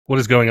What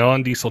is going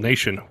on, Diesel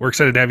Nation? We're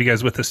excited to have you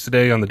guys with us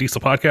today on the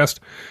Diesel Podcast.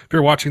 If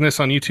you're watching this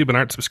on YouTube and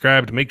aren't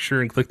subscribed, make sure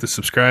and click the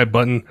subscribe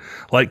button,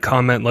 like,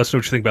 comment, let us know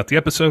what you think about the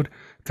episode.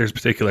 If there's a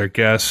particular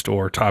guest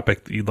or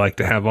topic that you'd like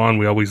to have on,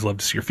 we always love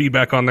to see your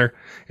feedback on there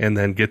and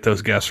then get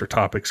those guests or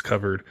topics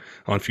covered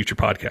on future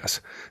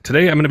podcasts.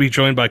 Today, I'm going to be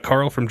joined by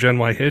Carl from Gen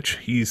Y Hitch.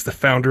 He's the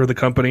founder of the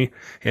company,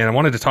 and I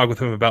wanted to talk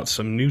with him about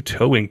some new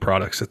towing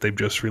products that they've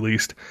just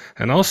released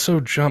and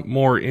also jump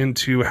more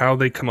into how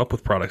they come up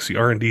with products, the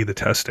R&D, the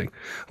testing,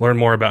 learn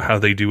more about how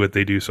they do what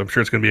they do. So I'm sure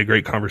it's going to be a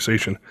great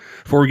conversation.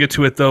 Before we get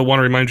to it, though, I want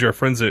to remind you our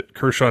friends at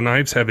Kershaw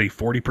Knives have a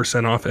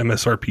 40% off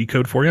MSRP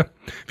code for you.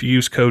 If you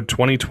use code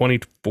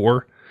 2024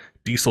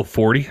 Diesel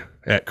 40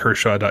 at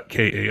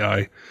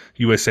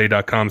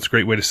kershaw.kaiusa.com. It's a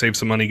great way to save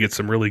some money, get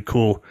some really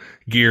cool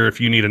gear if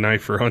you need a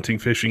knife for hunting,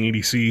 fishing,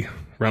 etc.,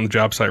 around the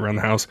job site, around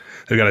the house.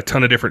 They've got a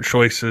ton of different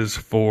choices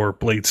for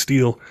blade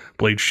steel,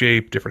 blade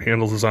shape, different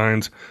handle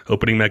designs,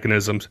 opening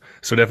mechanisms.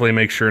 So definitely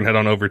make sure and head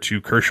on over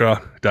to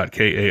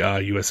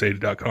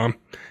kershaw.kaiusa.com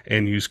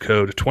and use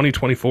code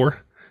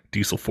 2024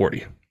 Diesel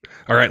 40.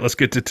 All right, let's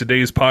get to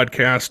today's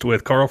podcast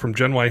with Carl from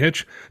Gen Y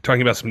Hitch,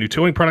 talking about some new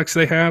towing products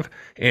they have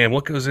and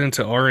what goes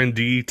into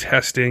R&D,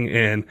 testing,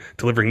 and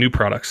delivering new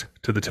products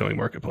to the towing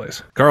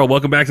marketplace. Carl,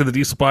 welcome back to the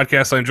Diesel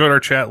Podcast. I enjoyed our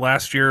chat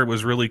last year. It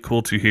was really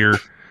cool to hear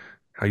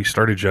how you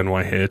started Gen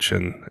Y Hitch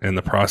and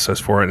the process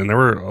for it. And there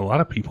were a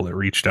lot of people that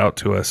reached out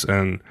to us,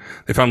 and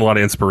they found a lot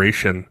of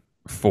inspiration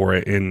for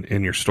it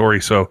in your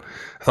story. So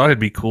I thought it'd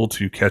be cool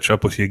to catch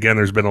up with you again.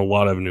 There's been a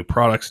lot of new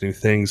products, new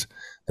things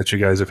that you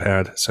guys have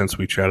had since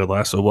we chatted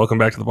last. So welcome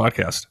back to the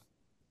podcast.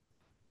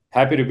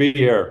 Happy to be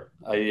here.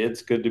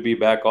 It's good to be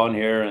back on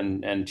here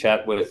and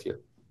chat with you.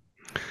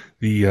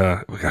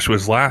 It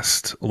was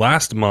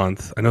last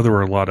month. I know there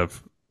were a lot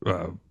of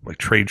like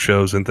trade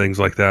shows and things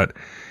like that.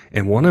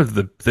 And one of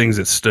the things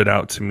that stood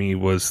out to me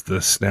was the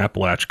snap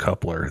latch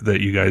coupler that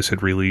you guys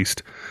had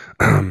released.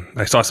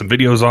 I saw some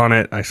videos on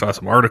it. I saw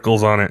some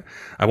articles on it.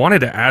 I wanted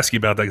to ask you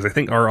about that because I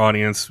think our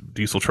audience,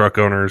 diesel truck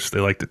owners, they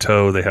like to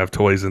tow, they have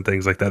toys and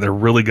things like that. They're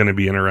really going to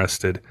be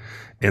interested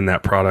in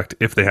that product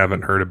if they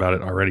haven't heard about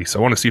it already. So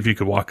I want to see if you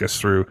could walk us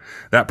through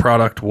that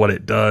product, what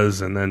it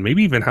does, and then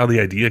maybe even how the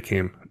idea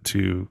came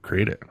to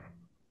create it.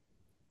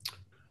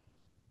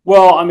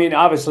 Well, I mean,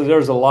 obviously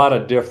there's a lot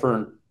of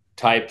different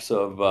types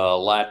of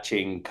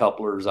latching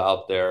couplers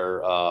out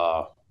there.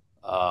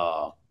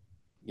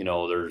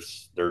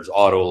 There's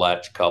auto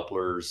latch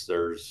couplers,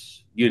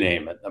 there's, you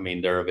name it. I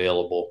mean, they're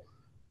available.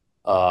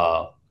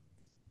 A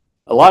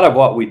lot of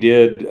what we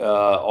did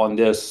on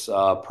this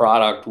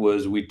product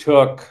was we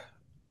took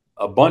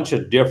a bunch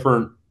of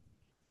different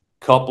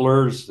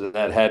couplers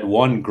that had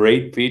one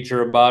great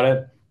feature about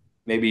it,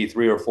 maybe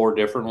 3 or 4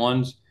 different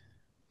ones,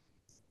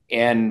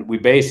 and we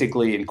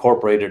basically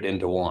incorporated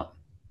into one.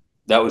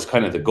 That was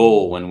kind of the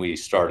goal when we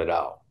started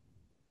out.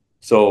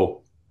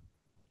 So,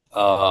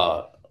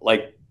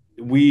 like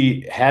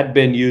we had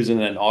been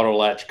using an auto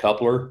latch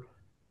coupler.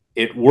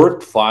 It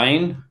worked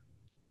fine,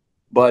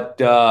 but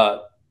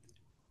the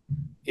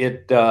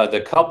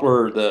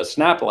coupler, the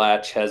snap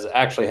latch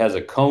actually has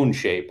a cone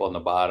shape on the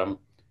bottom,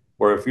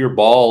 where if your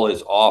ball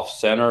is off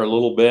center a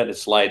little bit, it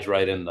slides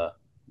right in the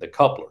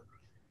coupler.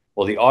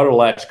 Well, the auto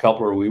latch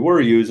coupler we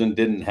were using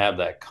didn't have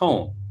that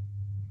cone.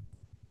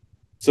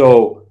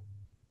 So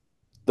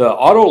the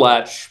auto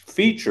latch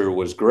feature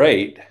was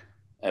great.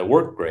 It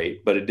worked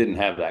great, but it didn't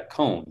have that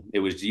cone.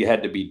 You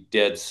had to be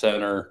dead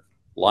center,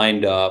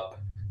 lined up,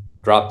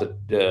 drop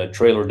the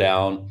trailer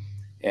down,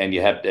 and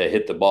you have to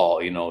hit the ball,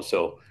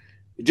 so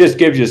it just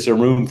gives you some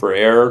room for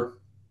error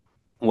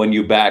when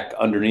you back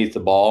underneath the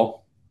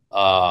ball,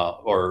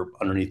 or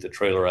underneath the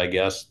trailer, I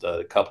guess,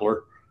 the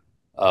coupler.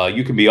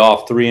 You can be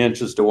off 3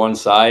 inches to one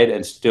side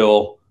and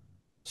still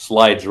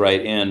slides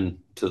right in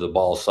to the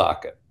ball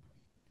socket.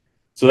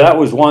 So that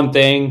was one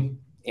thing.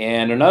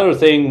 And another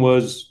thing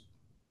was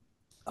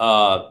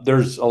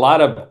there's a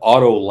lot of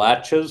auto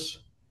latches,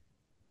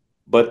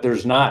 but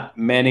there's not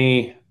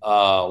many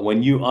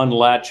when you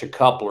unlatch a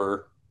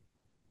coupler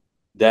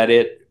that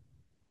it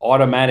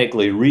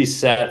automatically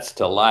resets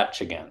to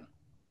latch again.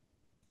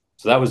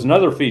 So that was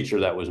another feature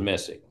that was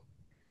missing.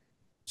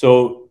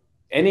 So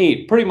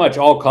pretty much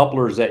all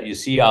couplers that you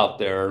see out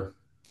there,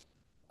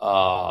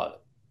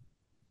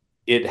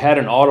 it had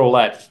an auto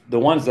latch. The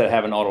ones that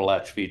have an auto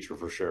latch feature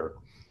for sure.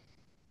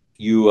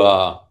 You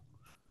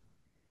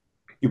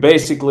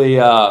basically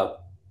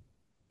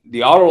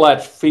the auto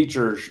latch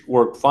features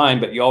worked fine,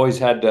 but you always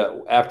had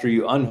to, after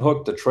you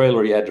unhook the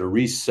trailer, you had to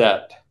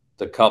reset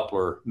the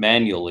coupler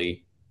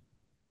manually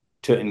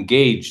to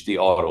engage the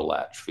auto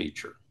latch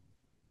feature.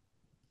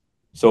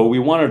 So we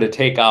wanted to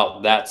take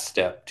out that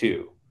step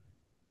too,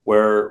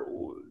 where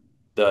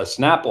the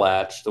snap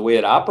latch, the way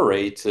it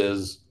operates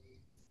is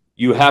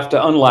you have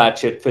to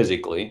unlatch it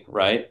physically,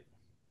 right?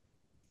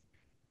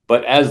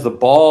 But as the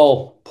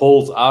ball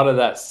pulls out of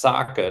that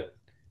socket,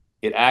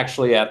 it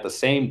actually at the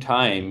same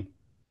time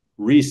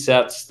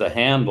resets the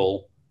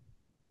handle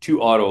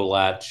to auto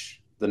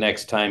latch the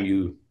next time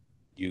you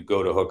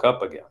go to hook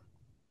up again.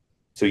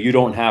 So you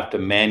don't have to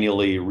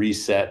manually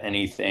reset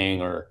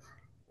anything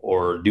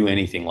or do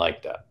anything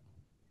like that.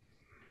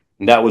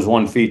 And that was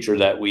one feature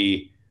that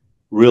we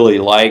really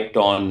liked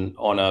on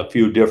a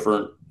few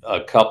different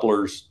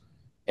couplers.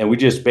 And we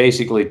just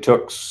basically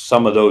took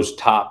some of those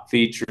top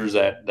features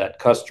that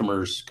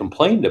customers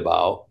complained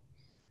about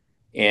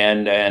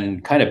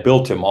and kind of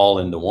built them all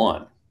into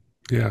one.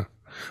 Yeah.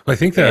 Well, I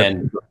think that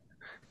And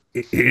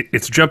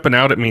it's jumping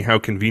out at me how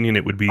convenient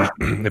it would be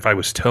if I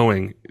was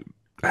towing,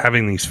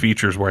 having these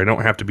features where I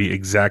don't have to be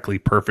exactly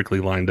perfectly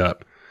lined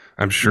up.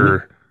 I'm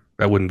sure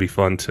that wouldn't be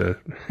fun to,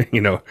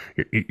 you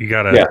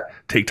got to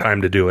take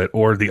time to do it,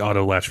 or the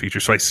auto latch feature.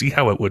 So I see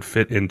how it would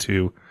fit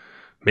into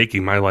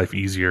making my life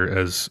easier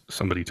as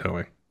somebody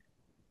towing.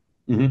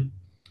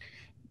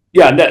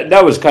 Yeah,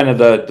 that was kind of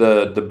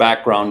the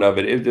background of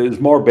it. It was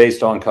more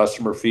based on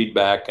customer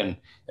feedback and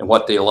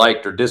what they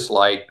liked or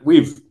disliked.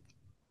 We've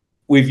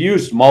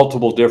used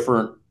multiple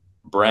different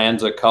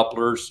brands of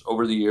couplers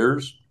over the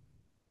years,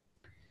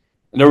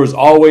 and there was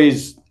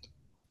always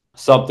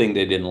something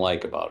they didn't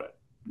like about it.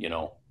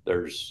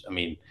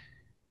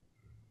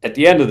 At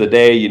the end of the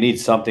day, you need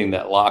something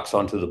that locks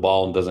onto the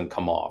ball and doesn't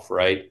come off,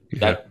 right?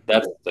 Yeah.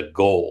 That's the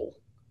goal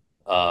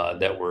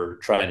that we're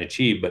trying to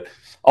achieve. But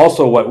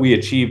also what we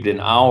achieved in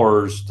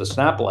ours, the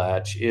snap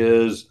latch,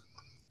 is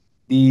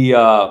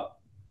the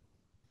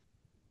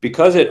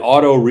because it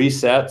auto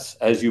resets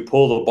as you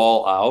pull the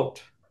ball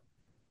out,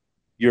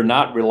 you're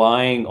not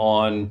relying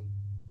on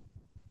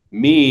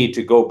me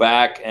to go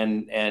back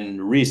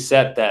and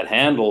reset that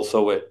handle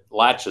so it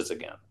latches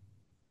again.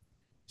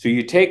 So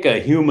you take a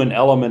human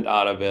element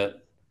out of it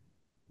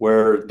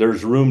where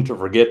there's room to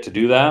forget to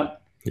do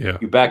that. Yeah.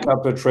 You back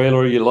up the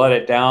trailer, you let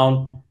it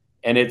down,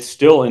 and it's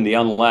still in the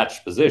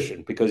unlatched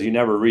position because you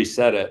never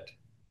reset it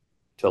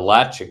to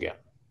latch again.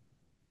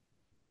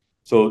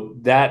 So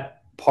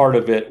that part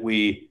of it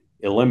we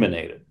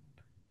eliminated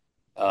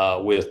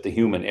with the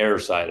human error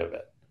side of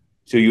it.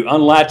 So you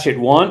unlatch it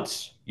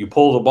once, you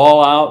pull the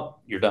ball out,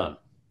 you're done.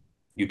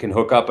 You can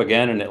hook up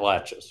again and it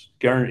latches.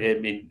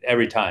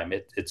 Every time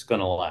it's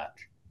going to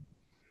latch.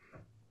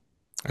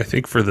 I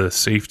think for the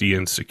safety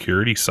and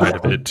security side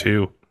of it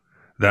too,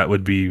 that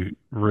would be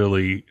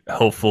really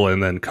helpful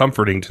and then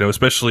comforting to know,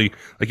 especially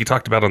like you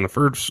talked about on the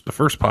first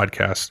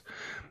podcast,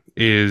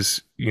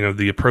 is,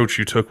 the approach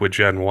you took with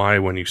Gen Y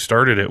when you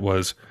started it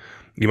was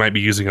you might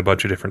be using a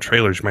bunch of different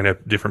trailers. You might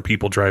have different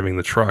people driving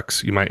the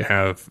trucks. You might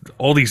have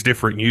all these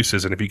different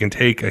uses. And if you can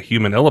take a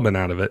human element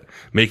out of it,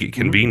 make it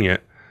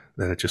convenient,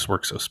 then it just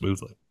works so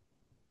smoothly.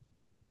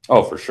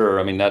 Oh, for sure.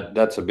 I mean,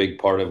 that's a big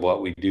part of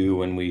what we do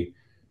when we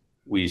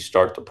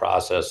start the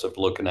process of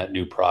looking at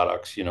new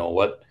products.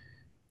 What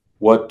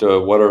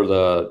are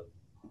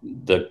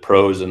the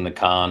pros and the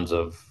cons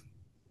of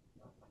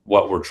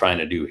what we're trying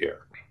to do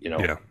here?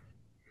 Yeah.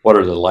 What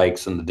are the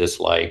likes and the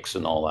dislikes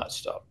and all that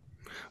stuff?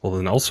 Well,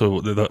 then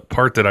also the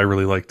part that I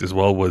really liked as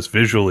well was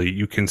visually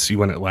you can see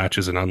when it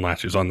latches and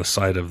unlatches on the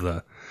side of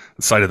the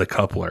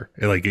coupler.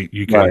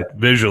 You can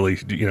visually,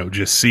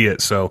 just see it.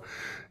 So,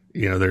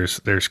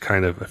 there's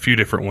kind of a few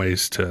different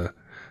ways to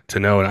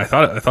know. And I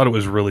thought it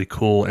was really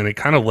cool. And it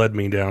kind of led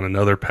me down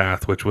another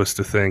path, which was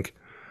to think,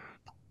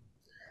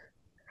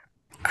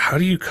 how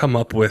do you come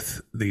up with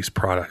these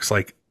products?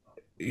 Like,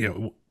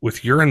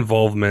 with your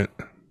involvement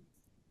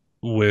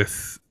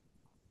with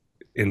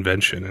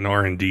invention and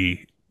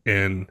R&D,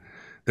 and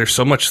there's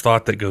so much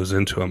thought that goes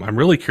into them. I'm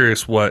really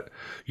curious what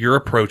your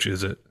approach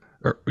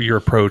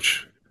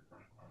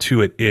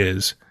to it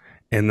is,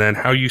 and then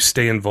how you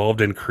stay involved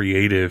and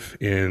creative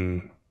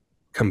in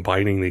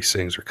combining these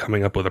things or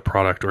coming up with a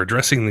product or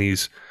addressing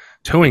these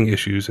towing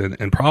issues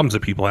and problems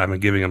that people have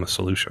and giving them a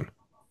solution.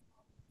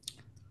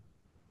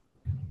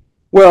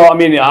 Well, I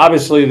mean,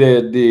 obviously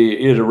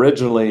it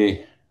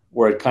originally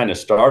where it kind of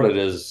started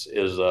is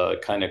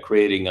kind of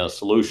creating a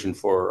solution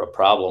for a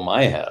problem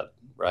I had,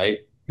 right?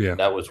 Yeah.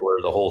 That was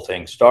where the whole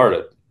thing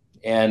started.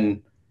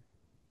 And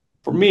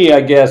for me,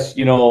 I guess,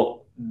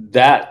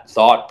 that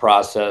thought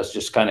process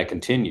just kind of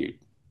continued.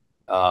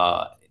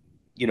 Every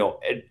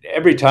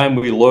time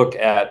we look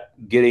at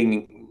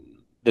getting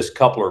this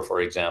coupler,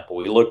 for example,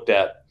 we looked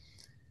at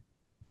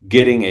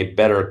getting a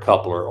better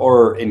coupler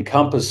or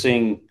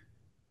encompassing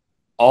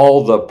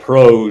all the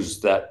pros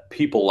that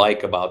people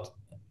like about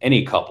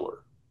any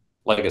coupler.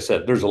 Like I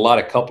said, there's a lot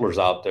of couplers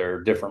out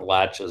there, different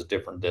latches,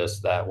 different this,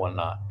 that,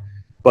 whatnot.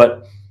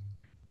 But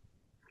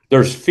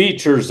there's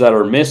features that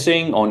are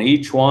missing on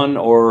each one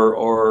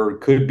or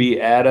could be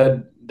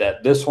added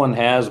that this one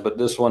has, but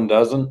this one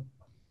doesn't,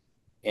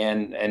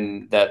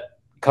 and that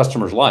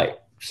customers like.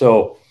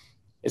 So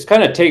it's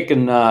kind of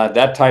taken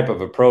that type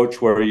of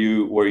approach where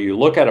you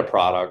look at a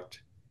product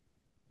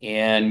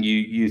and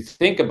you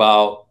think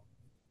about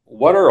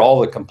what are all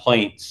the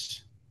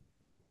complaints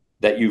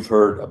that you've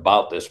heard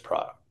about this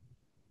product.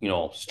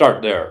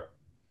 Start there.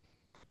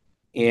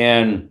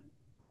 And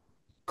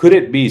could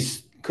it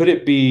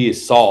be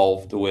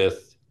solved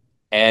with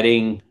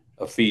adding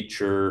a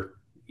feature,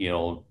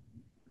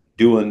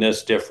 doing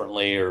this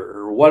differently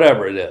or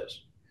whatever it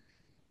is?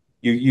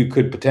 you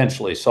could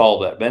potentially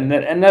solve that.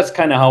 And that's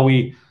kind of how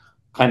we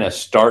kind of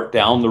start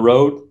down the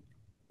road.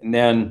 And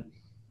then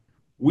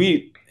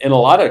in a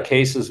lot of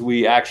cases,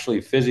 we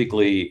actually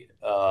physically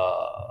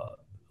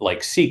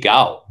like seek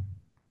out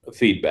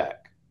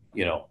feedback.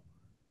 You know,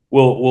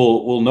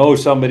 we'll know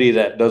somebody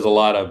that does a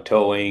lot of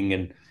towing,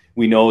 and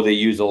we know they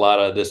use a lot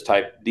of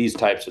these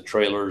types of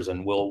trailers,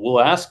 and we'll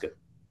ask them,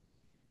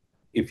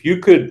 if you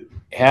could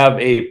have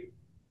a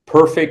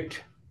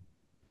perfect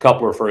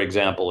coupler, for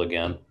example,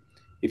 again,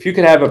 if you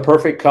could have a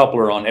perfect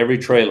coupler on every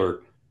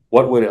trailer,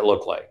 what would it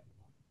look like?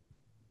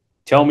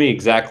 Tell me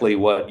exactly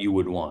what you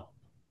would want.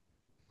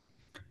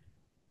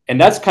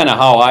 And that's kind of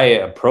how I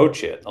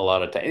approach it a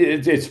lot of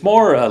times. It's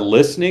more a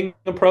listening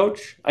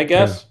approach, I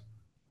guess.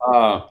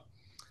 Yeah.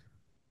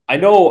 I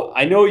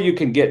know you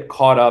can get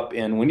caught up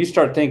in when you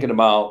start thinking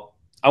about,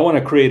 I want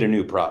to create a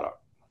new product.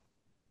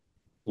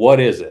 What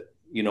is it?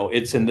 You know,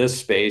 it's in this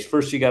space.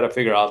 First, you got to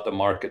figure out the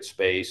market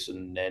space,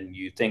 and then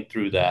you think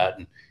through that.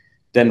 And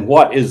then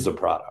what is the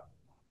product?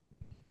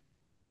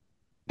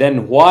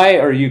 Then why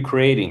are you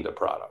creating the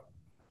product?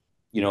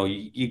 You know,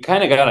 you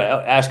kind of got to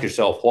ask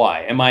yourself,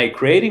 why? Am I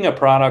creating a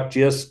product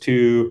just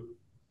to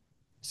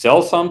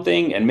sell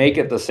something and make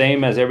it the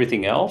same as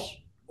everything else?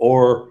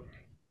 Or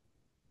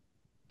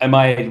am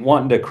I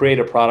wanting to create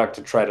a product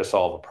to try to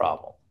solve a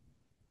problem?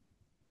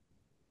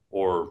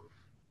 Or,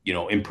 you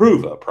know,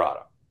 improve a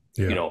product?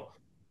 Yeah. You know,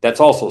 that's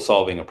also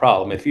solving a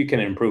problem. If you can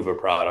improve a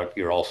product,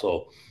 you're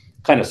also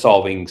kind of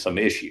solving some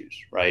issues,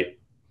 right?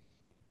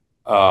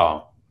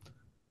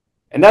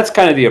 And that's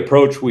kind of the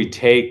approach we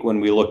take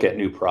when we look at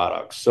new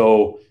products.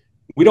 So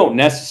we don't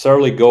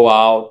necessarily go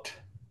out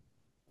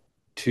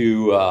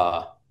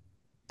to,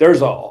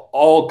 there's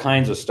all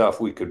kinds of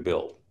stuff we could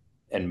build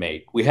and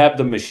make. We have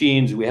the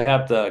machines, we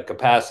have the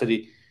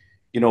capacity,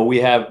 you know, we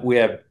have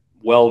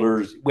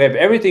welders, we have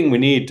everything we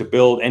need to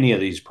build any of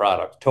these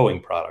products,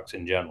 towing products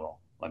in general,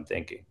 I'm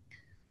thinking.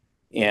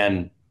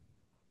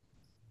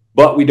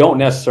 But we don't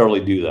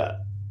necessarily do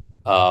that.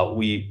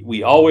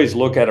 We always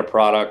look at a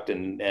product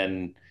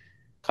and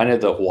kind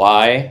of the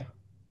why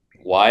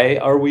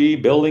are we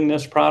building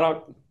this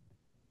product?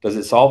 Does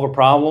it solve a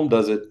problem?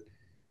 Does it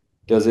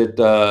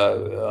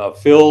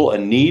fill a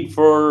need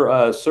for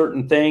a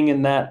certain thing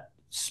in that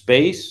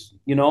space,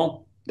 you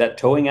know, that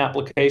towing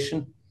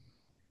application?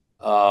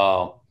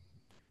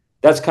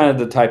 That's kind of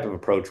the type of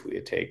approach we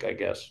take, I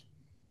guess.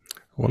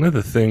 One of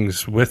the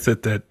things with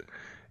it that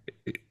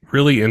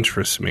really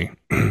interests me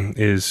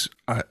is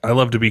I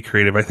love to be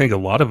creative. I think a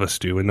lot of us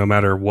do, and no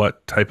matter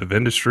what type of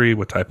industry,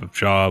 what type of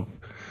job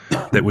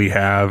that we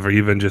have, or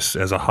even just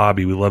as a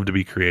hobby, we love to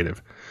be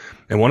creative.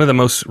 And one of the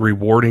most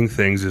rewarding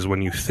things is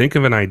when you think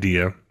of an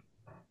idea,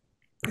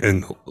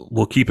 and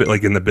we'll keep it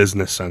like in the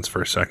business sense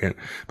for a second,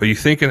 but you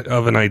think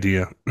of an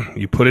idea,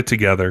 you put it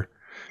together,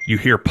 you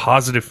hear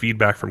positive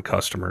feedback from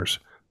customers,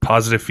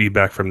 positive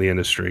feedback from the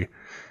industry.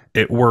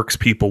 It works.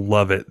 People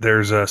love it.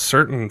 There's a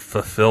certain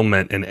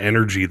fulfillment and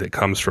energy that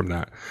comes from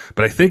that.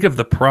 But I think of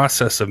the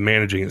process of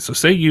managing it. So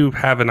say you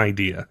have an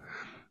idea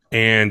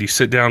and you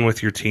sit down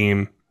with your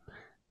team.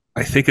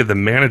 I think of the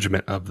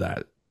management of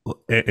that.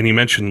 And you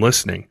mentioned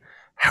listening.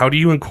 How do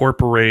you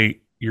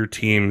incorporate your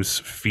team's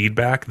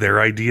feedback, their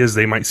ideas?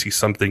 They might see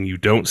something you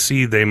don't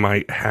see. They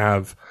might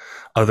have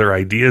other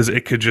ideas.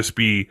 It could just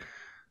be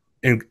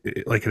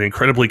like an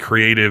incredibly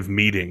creative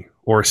meeting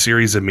or a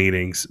series of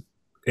meetings.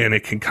 And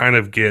it can kind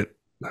of get,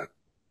 I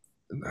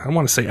don't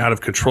want to say out of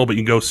control, but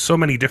you can go so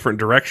many different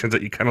directions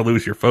that you kind of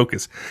lose your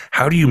focus.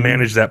 How do you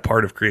manage that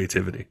part of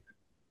creativity?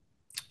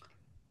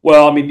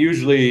 Well, I mean,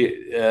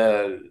 usually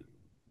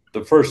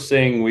the first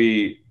thing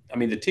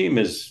the team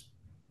is,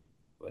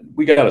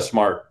 we got a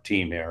smart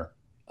team here.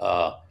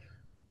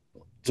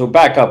 So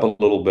back up a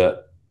little bit.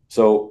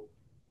 So,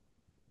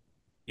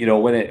 you know,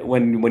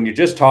 when you're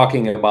just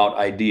talking about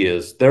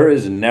ideas, there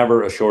is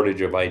never a shortage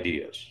of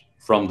ideas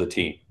from the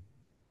team.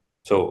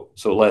 So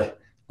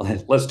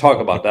let's talk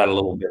about that a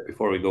little bit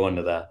before we go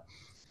into that.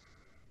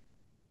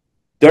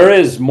 There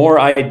is more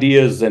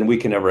ideas than we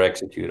can ever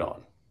execute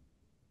on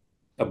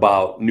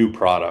about new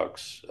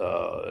products,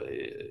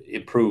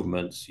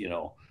 improvements, you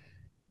know,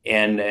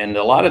 and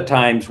a lot of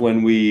times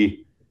when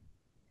we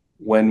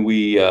look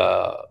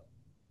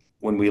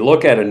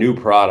at a new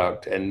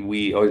product and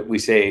we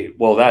say,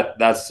 well,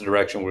 that's the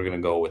direction we're going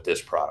to go with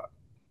this product,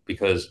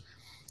 because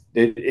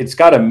it's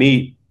got to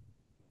meet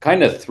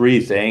kind of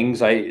three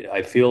things.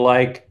 I feel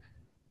like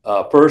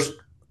first,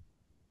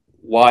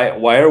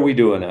 why are we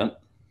doing it?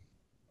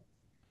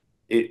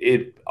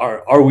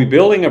 Are we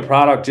building a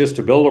product just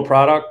to build a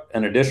product,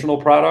 an additional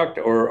product,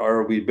 or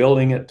are we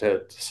building it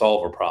to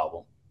solve a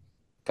problem?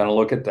 Kind of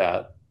look at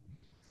that.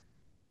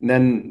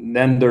 And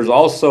then there's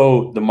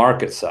also the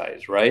market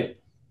size, right?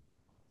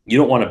 You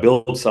don't want to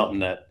build something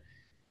that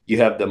you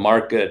have the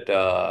market,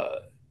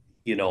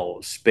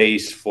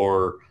 space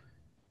for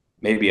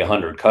maybe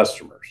 100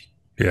 customers.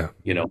 Yeah.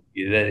 You know,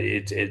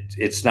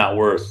 it's not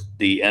worth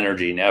the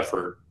energy and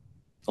effort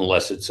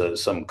unless it's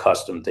some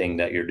custom thing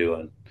that you're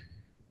doing.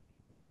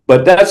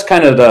 But that's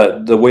kind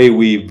of the way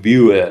we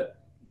view it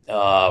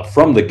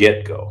from the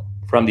get-go.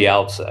 from the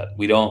outset.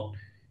 We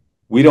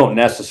don't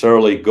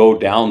necessarily go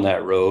down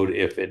that road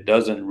if it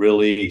doesn't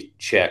really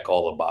check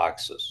all the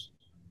boxes,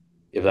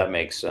 if that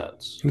makes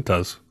sense. It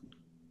does.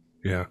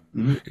 Yeah.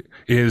 Mm-hmm.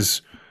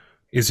 Is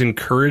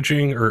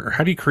encouraging, or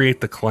how do you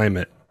create the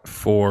climate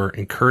for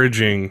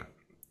encouraging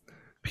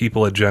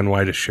people at Gen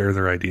Y to share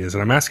their ideas?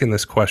 And I'm asking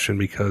this question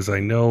because I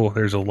know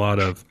there's a lot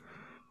of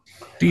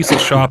diesel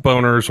shop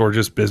owners or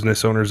just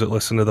business owners that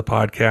listen to the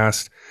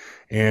podcast,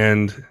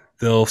 and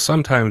they'll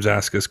sometimes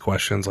ask us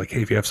questions like,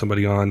 hey, if you have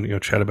somebody on,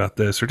 chat about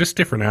this, or just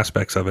different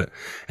aspects of it.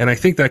 And I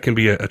think that can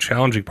be a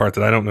challenging part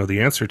that I don't know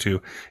the answer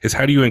to, is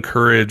how do you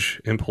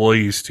encourage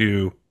employees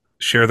to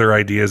share their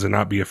ideas and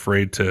not be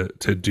afraid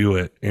to do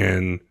it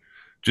and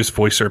just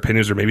voice their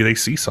opinions, or maybe they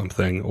see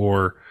something,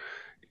 or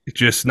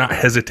just not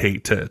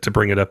hesitate to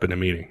bring it up in a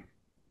meeting?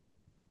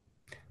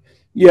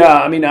 Yeah,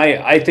 I mean,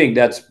 I think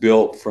that's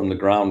built from the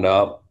ground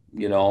up.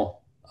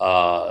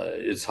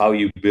 It's how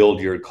you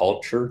build your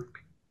culture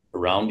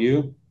around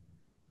you.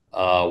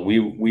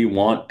 We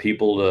want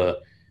people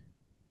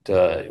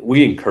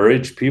we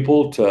encourage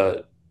people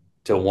to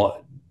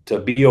want to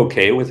be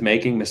okay with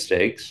making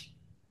mistakes,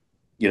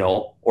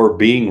 or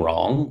being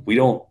wrong. We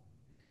don't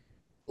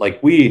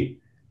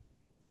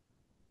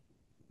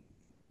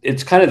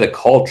it's kind of the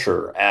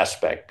culture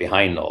aspect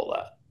behind all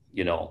that.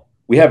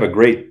 We have a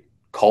great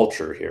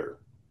culture here.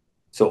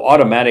 So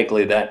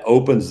automatically that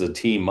opens the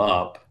team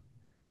up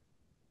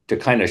to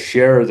kind of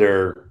share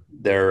their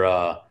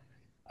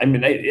I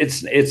mean,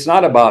 it's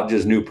not about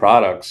just new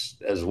products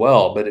as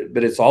well, but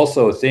it's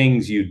also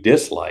things you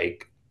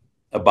dislike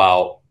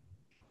about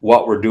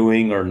what we're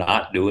doing or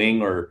not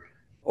doing, or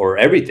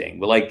everything.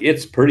 But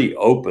it's pretty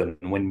open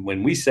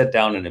when we sit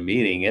down in a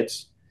meeting.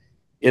 It's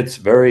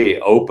very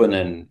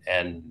open,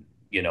 and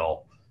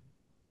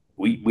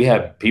we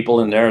have people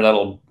in there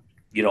that'll,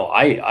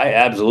 I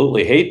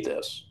absolutely hate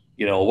this.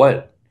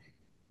 What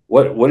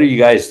are you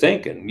guys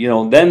thinking?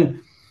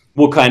 Then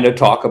we'll kind of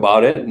talk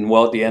about it. And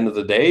at the end of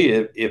the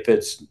day, if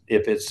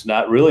it's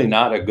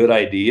not a good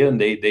idea,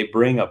 and they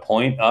bring a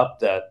point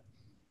up that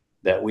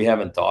we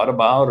haven't thought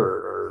about,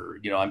 or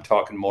I'm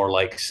talking more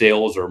like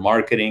sales or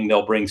marketing,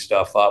 they'll bring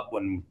stuff up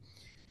when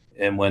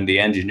the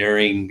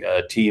engineering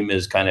team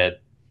is kind of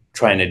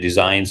trying to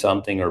design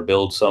something or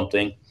build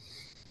something.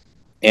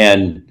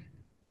 And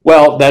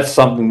that's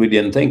something we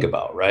didn't think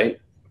about, right?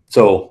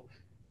 So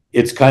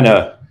it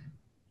starts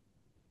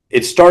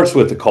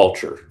with the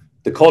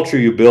culture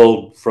you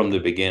build from the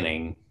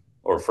beginning,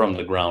 or from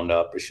the ground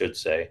up, I should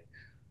say,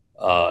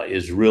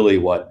 is really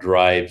what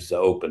drives the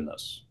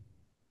openness.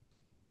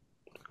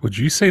 Would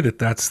you say that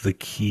that's the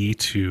key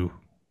to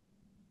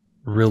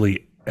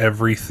really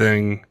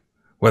everything,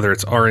 whether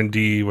it's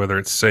R&D, whether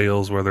it's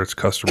sales, whether it's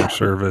customer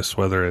service,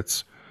 whether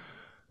it's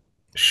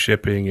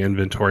shipping,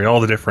 inventory, all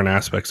the different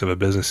aspects of a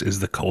business, is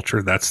the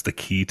culture? That's the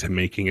key to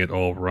making it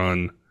all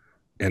run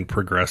and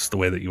progress the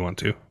way that you want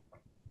to?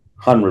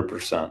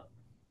 100%.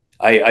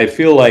 I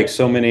feel like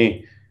so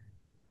many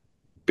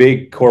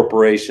big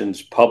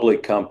corporations,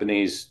 public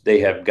companies, they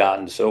have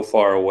gotten so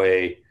far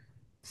away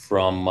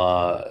from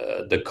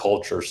the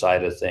culture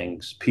side of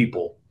things.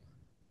 People,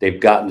 they've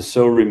gotten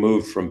so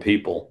removed from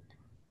people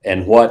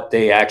and what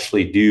they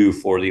actually do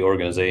for the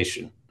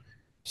organization.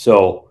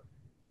 So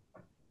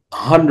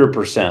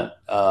 100%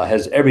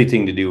 has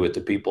everything to do with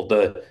the people.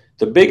 The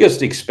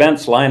biggest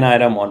expense line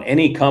item on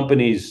any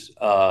company's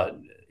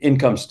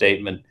income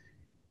statement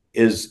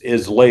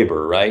is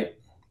labor, right?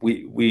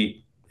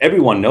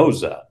 Everyone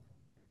knows that.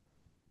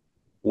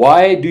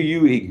 Why do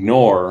you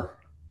ignore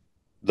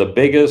the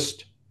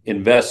biggest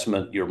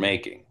investment you're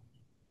making?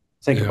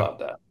 Think about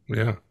that.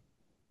 Yeah.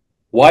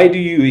 Why do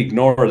you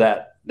ignore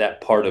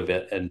that part of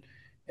it and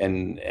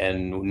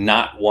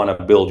not want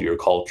to build your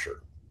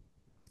culture?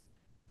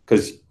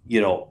 Because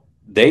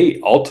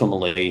they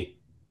ultimately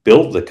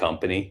build the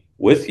company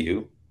with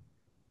you.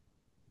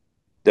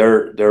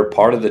 They're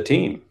part of the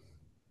team.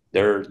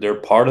 They're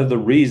part of the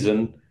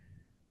reason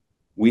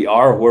we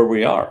are where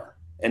we are.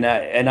 And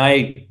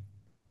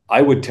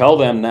I would tell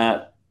them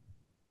that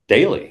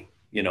daily.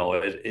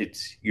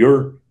 It's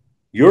you're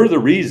the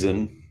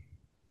reason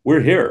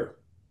we're here.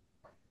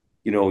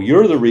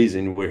 You're the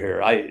reason we're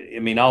here. I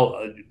mean,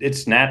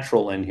 it's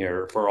natural in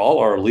here for all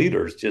our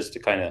leaders just to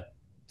kind of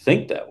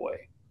think that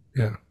way.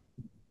 Yeah.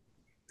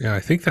 Yeah,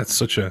 I think that's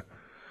such a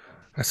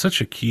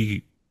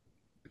key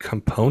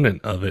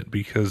component of it,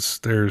 because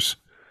there's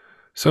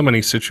so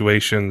many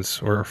situations,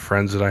 or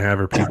friends that I have,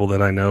 or people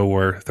that I know,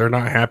 where they're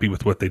not happy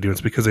with what they do. It's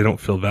because they don't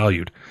feel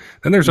valued.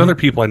 Then there's other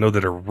people I know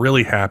that are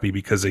really happy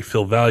because they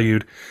feel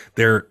valued.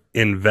 They're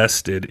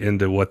invested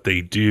into what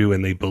they do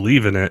and they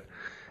believe in it.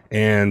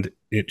 And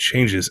it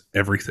changes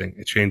everything.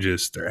 It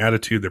changes their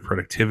attitude, their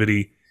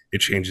productivity.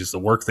 It changes the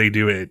work they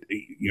do.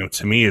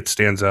 To me, it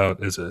stands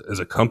out as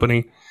a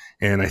company.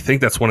 And I think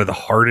that's one of the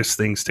hardest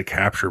things to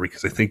capture,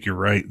 because I think you're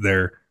right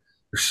there.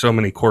 There's so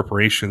many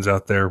corporations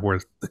out there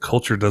where the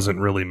culture doesn't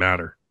really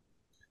matter.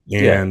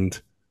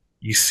 And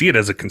you see it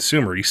as a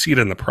consumer. You see it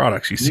in the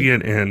products. You see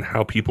it in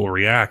how people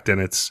react. And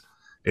it's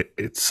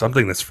it's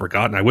something that's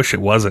forgotten. I wish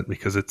it wasn't,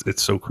 because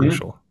it's so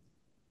crucial.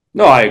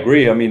 No, I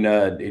agree. I mean,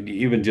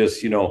 even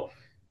just,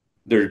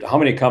 there, how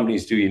many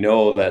companies do you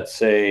know that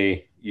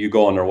say you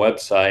go on their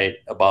website,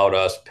 about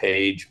us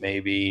page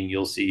maybe, and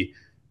you'll see,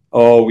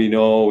 oh, we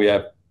know we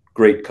have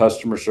great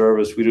customer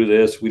service, we do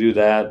this, we do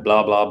that,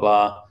 blah blah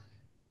blah.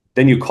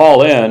 Then you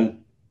call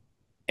in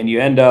and you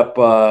end up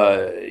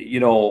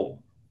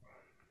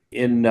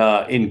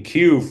in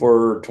queue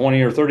for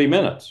 20 or 30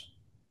 minutes.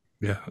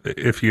 Yeah,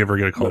 if you ever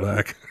get a call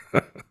back.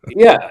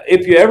 Yeah,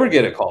 if you ever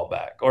get a call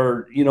back,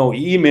 or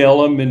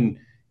email them and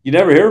you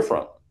never hear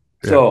from them.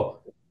 Yeah.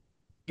 So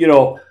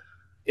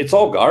it's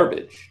all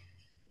garbage.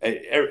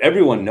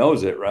 Everyone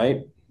knows it,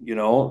 right?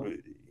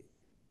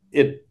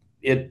 It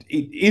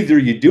either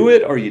you do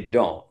it or you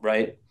don't,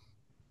 right?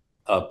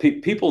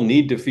 People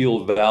need to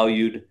feel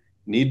valued,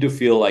 need to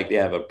feel like they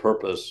have a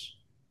purpose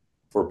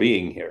for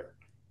being here.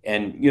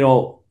 And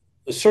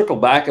circle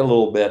back a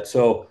little bit.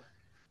 So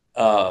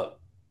talk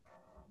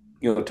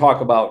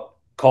about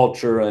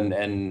culture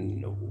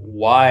and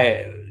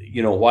why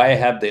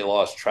have they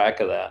lost track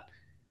of that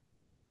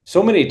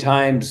so many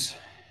times.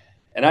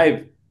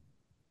 And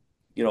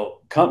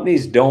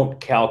companies don't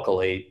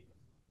calculate.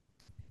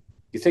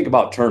 You think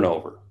about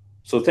turnover.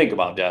 So think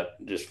about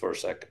that just for a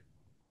second.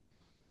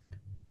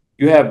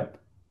 You have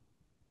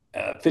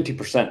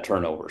 50%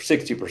 turnover,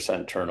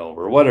 60%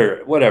 turnover,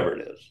 whatever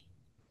it is.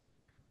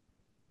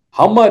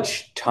 How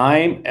much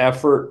time,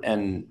 effort,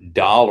 and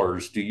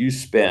dollars do you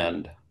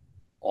spend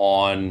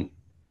on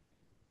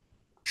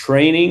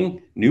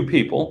training new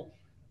people,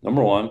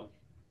 number one,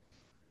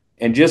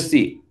 and just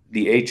the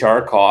HR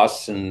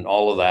costs and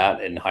all of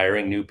that, and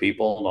hiring new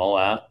people and all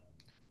that?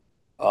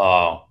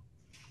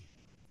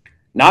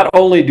 Not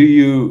only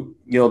do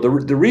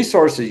the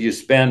resources you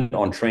spend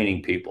on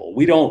training people,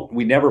 we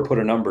never put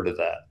a number to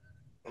that.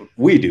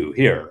 We do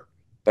here,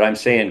 but I'm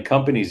saying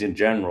companies in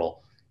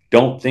general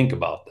don't think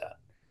about that.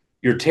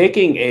 You're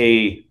taking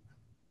a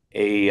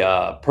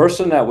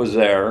person that was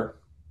there,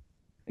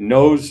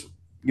 knows,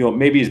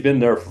 maybe he's been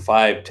there for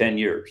 5-10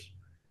 years,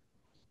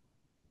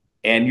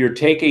 and you're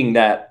taking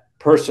that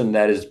person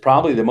that is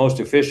probably the most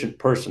efficient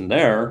person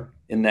there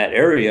in that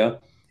area,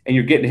 and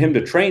you're getting him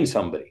to train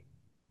somebody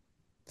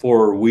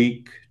for a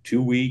week,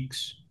 2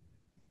 weeks.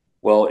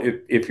 Well,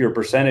 if your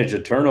percentage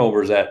of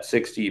turnover is at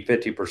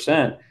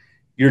 60-50%,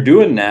 you're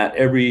doing that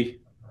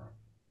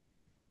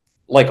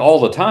all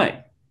the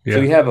time. Yeah.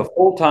 So you have a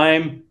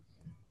full-time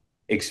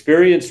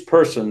experienced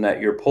person that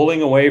you're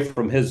pulling away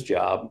from his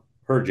job,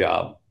 her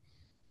job,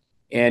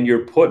 and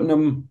you're putting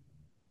them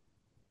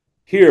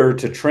here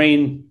to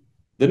train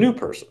the new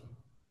person.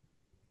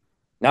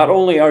 Not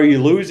only are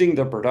you losing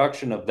the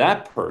production of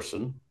that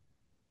person,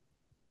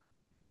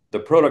 the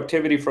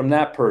productivity from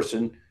that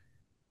person,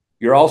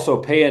 you're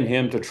also paying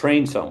him to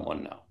train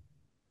someone now.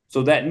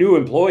 So that new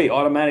employee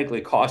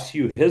automatically costs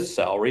you his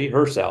salary,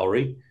 her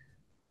salary,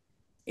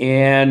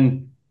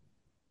 and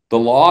the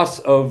loss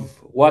of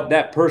what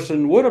that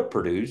person would have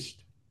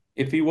produced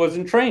if he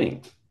wasn't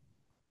training.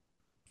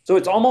 So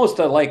it's almost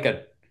like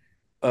a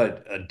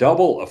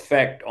double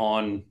effect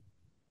on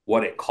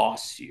what it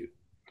costs you.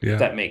 Yeah. If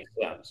that makes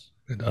sense.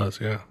 It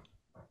does, yeah.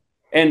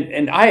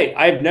 And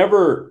I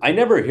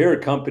never hear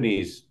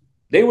companies,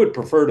 they would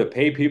prefer to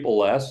pay people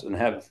less and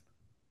have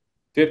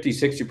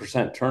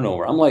 50-60%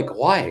 turnover. I'm like,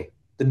 why?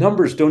 The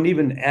numbers don't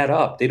even add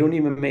up. They don't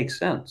even make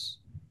sense.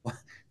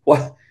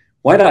 Why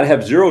not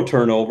have zero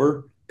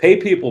turnover, pay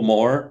people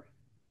more,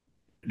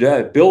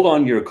 build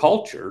on your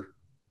culture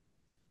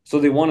so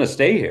they want to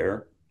stay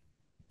here?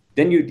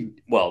 Then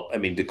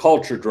the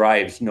culture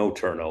drives no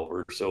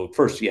turnover. So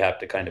first you have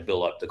to kind of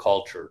build up the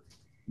culture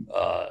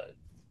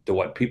to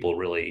what people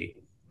really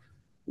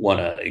want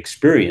to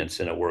experience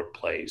in a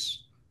workplace.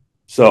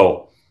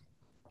 So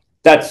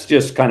that's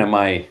just kind of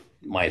my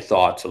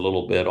thoughts a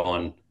little bit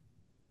on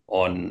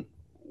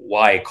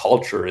why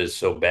culture is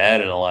so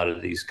bad in a lot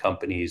of these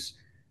companies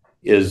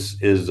has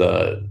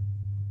to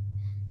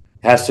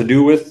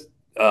do with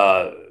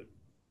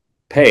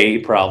pay,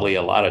 probably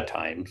a lot of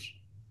times,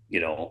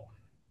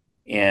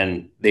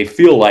 and they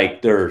feel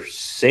like they're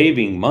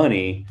saving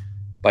money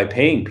by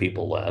paying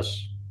people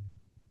less.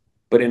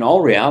 But in all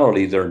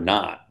reality, they're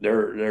not.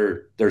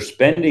 They're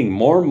spending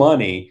more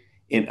money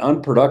in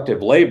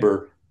unproductive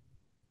labor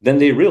than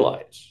they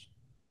realize.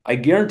 I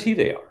guarantee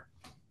they are.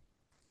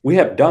 We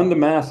have done the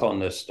math on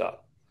this stuff.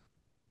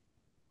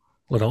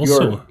 But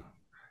also,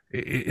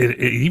 it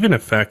even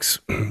affects,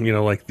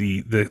 like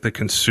the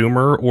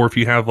consumer, or if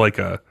you have like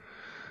a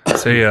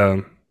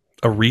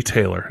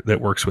retailer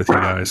that works with you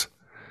guys,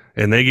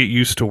 and they get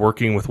used to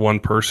working with one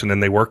person,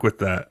 and they work with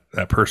that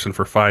person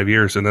for 5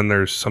 years, and then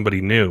there's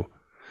somebody new.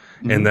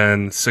 Mm-hmm. And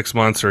then 6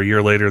 months or a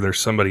year later, there's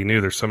somebody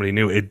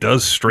new. It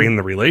does strain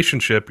the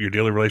relationship, your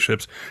daily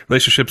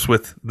relationships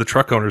with the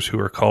truck owners who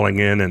are calling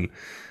in. And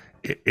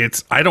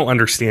I don't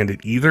understand it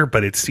either,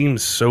 but it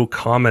seems so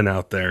common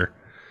out there,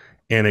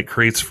 and it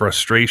creates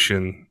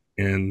frustration.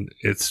 And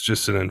it's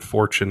just so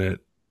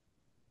unfortunate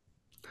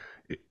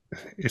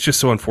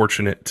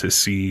to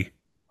see.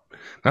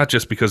 not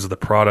just because of the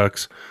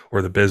products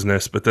or the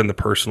business, but then the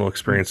personal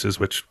experiences,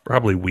 which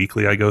probably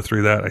weekly I go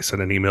through that. I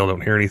send an email,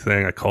 don't hear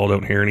anything. I call,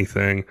 don't hear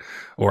anything,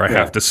 or I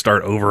have to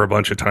start over a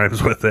bunch of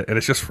times with it. And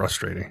it's just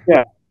frustrating.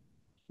 Yeah.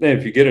 Then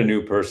if you get a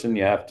new person,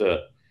 you have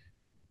to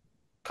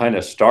kind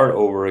of start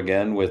over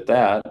again with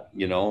that,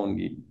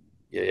 and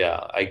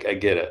yeah, I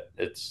get it.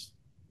 It's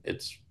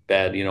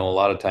bad. A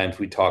lot of times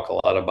we talk a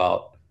lot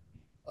about,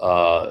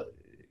 uh,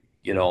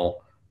 you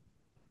know,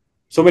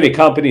 so many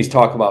companies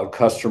talk about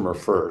customer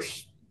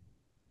first,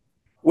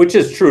 which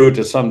is true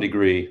to some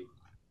degree.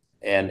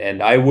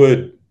 And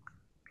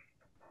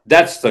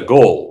that's the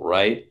goal,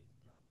 right?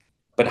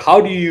 But how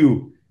do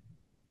you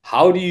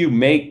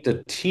make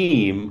the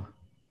team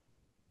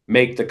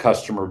make the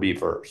customer be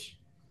first?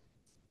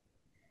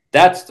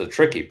 That's the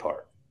tricky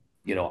part.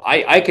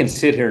 I can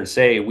sit here and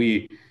say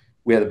we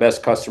have the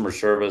best customer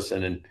service,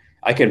 and then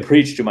I can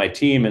preach to my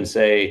team and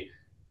say,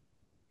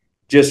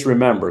 just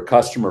remember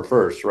customer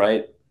first,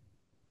 right?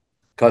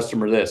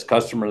 Customer this,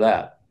 customer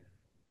that.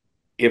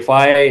 If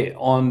I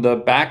on the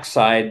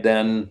backside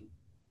then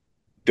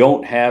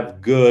don't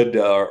have good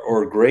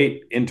or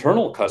great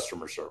internal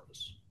customer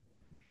service,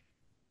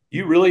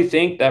 you really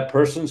think that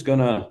person's going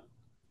to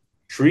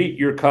treat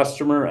your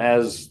customer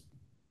as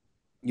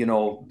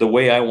the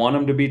way I want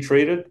them to be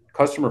treated,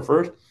 customer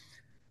first?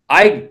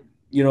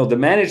 The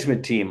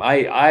management team,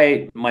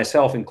 I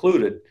myself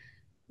included,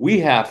 we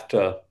have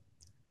to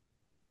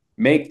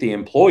make the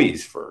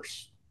employees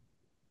first.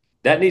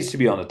 That needs to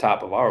be on the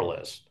top of our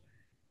list.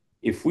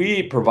 If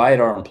we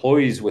provide our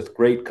employees with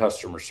great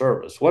customer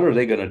service, what are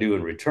they going to do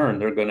in return?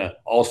 They're going to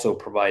also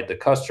provide the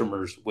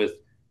customers with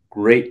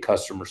great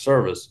customer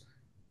service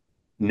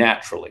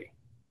naturally.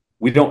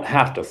 We don't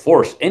have to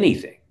force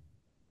anything.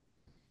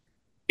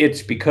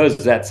 It's because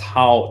that's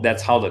how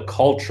the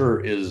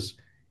culture is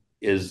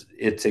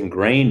it's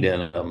ingrained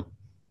in them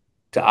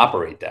to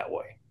operate that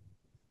way.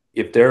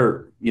 If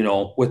they're,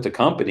 with the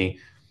company,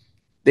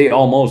 they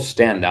almost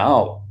stand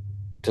out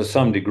to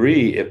some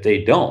degree if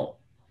they don't.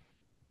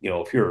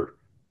 If you're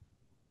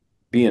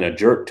being a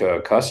jerk to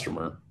a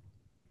customer,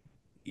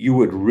 you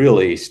would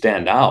really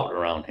stand out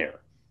around here.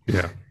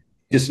 Yeah.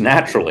 Just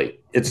naturally.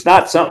 It's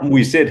not something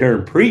we sit here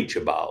and preach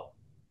about,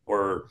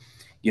 or,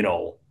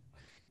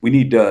 we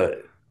need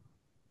to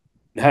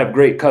have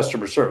great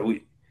customer service.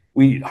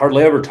 We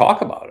hardly ever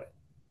talk about it.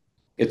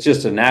 It's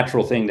just a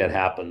natural thing that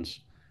happens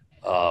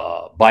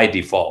by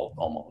default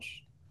almost.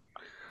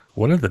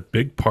 One of the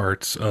big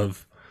parts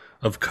of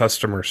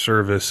customer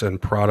service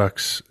and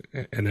products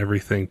and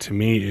everything to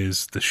me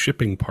is the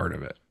shipping part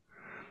of it.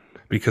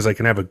 Because I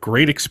can have a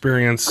great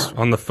experience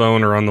on the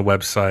phone or on the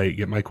website,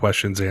 get my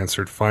questions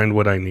answered, find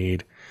what I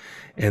need.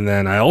 And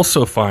then I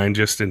also find,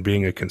 just in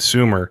being a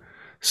consumer,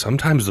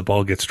 sometimes the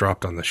ball gets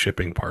dropped on the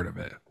shipping part of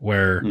it,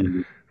 where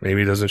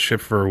maybe it doesn't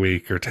ship for a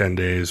week or 10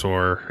 days,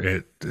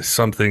 or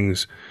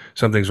something's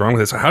wrong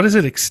with it. So how does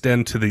it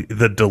extend to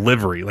the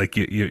delivery? Like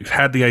you've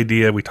had the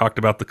idea, we talked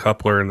about the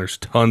coupler, and there's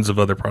tons of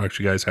other products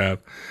you guys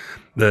have.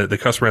 The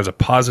customer has a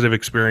positive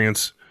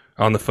experience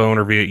on the phone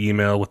or via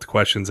email with the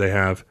questions they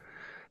have.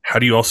 How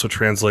do you also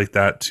translate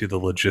that to the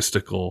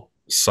logistical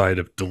side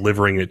of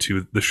delivering it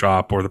to the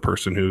shop or the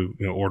person who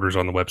orders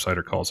on the website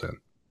or calls in?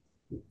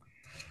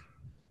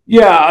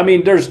 Yeah, I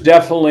mean, there's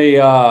definitely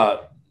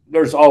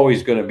there's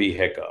always going to be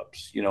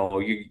hiccups.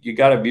 You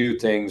got to view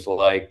things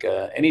like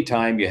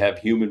anytime you have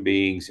human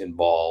beings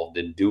involved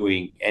in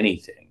doing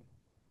anything,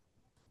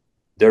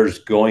 there's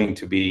going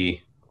to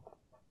be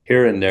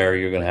here and there,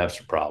 you're going to have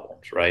some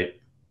problems,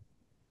 right?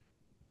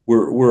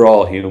 We're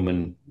all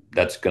human.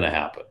 That's going to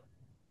happen.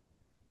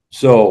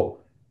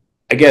 So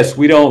I guess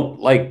we don't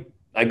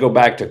I go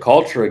back to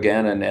culture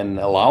again and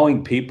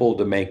allowing people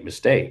to make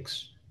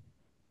mistakes,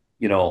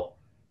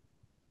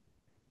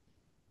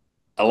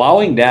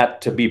 allowing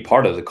that to be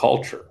part of the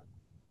culture.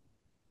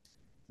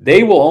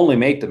 They will only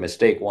make the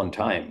mistake one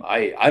time.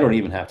 I don't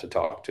even have to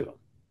talk to them.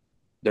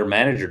 Their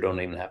manager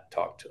don't even have to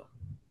talk to them.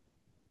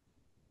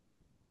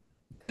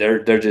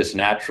 They're just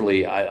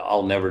naturally,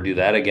 I'll never do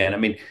that again. I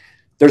mean,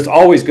 there's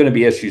always going to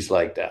be issues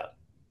like that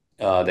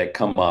that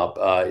come up.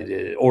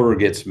 Order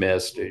gets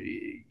missed.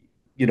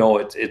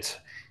 It's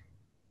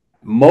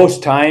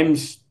most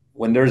times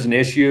when there's an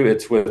issue,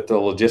 it's with the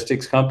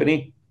logistics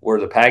company where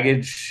the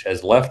package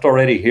has left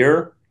already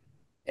here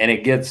and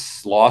it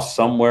gets lost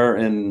somewhere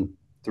in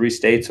 3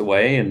 states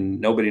away and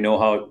nobody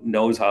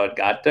knows how it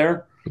got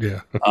there.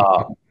 Yeah.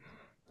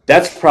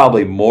 That's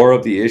probably more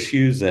of the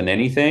issues than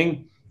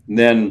anything. And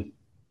then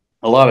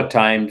a lot of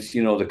times,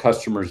 the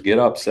customers get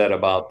upset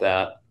about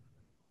that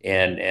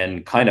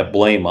and kind of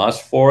blame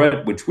us for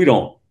it, which we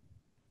don't.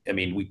 I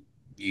mean,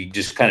 you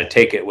just kind of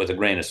take it with a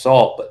grain of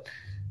salt,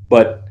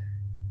 but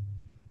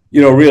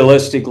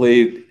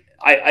realistically,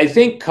 I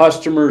think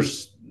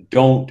customers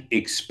don't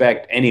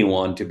expect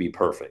anyone to be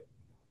perfect.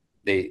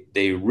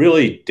 They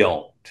really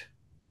don't.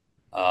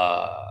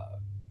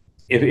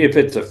 If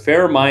it's a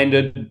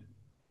fair-minded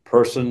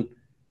person,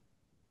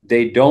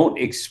 they don't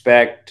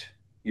expect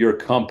your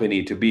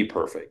company to be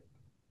perfect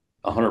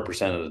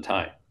 100% of the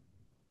time.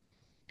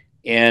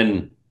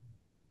 And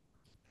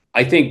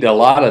I think that a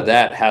lot of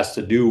that has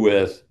to do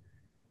with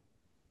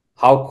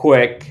how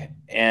quick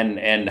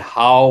and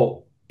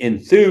how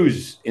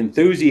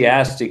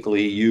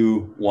enthusiastically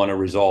you want to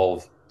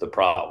resolve the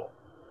problem.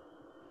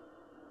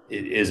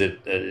 Is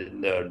it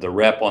the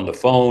rep on the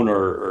phone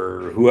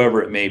or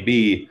whoever it may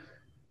be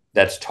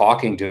that's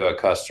talking to a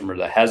customer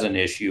that has an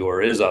issue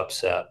or is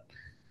upset?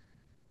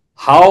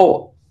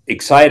 How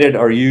excited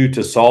are you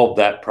to solve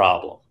that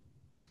problem?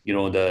 You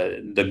know,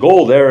 the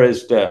goal there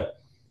is to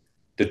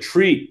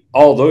treat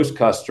all those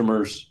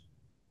customers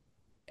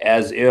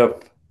as if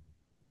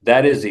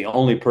that is the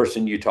only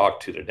person you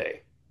talk to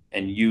today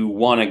and you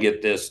want to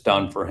get this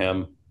done for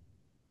him.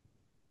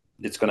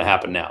 It's going to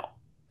happen now.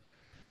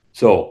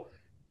 So,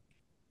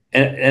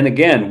 and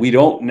again, we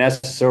don't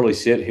necessarily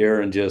sit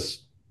here and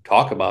just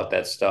talk about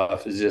that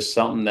stuff. It's just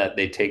something that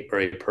they take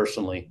very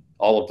personally.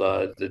 All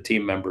of the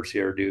team members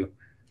here do.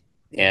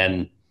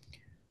 And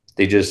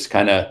they just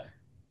kind of,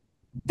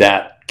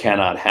 that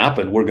cannot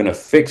happen. We're going to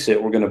fix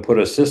it. We're going to put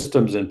a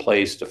systems in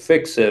place to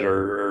fix it,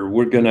 or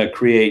we're going to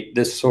create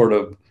this sort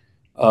of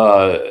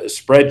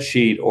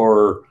spreadsheet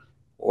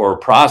or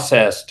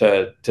process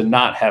to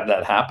not have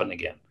that happen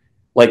again.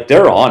 Like,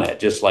 they're on it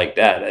just like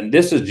that. And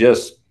this is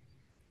just,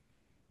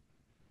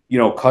 you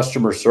know,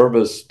 customer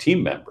service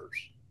team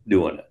members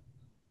doing it.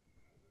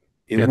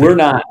 Yeah,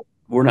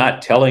 we're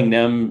not telling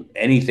them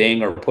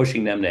anything or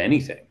pushing them to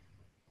anything.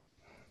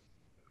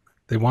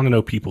 They want to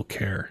know people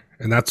care.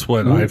 And that's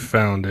what I've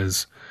found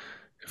is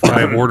if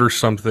I order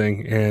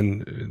something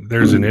and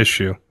there's an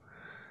issue,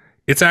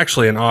 it's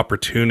actually an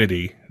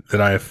opportunity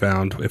that I have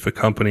found. If a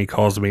company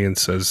calls me and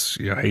says,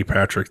 you know, hey,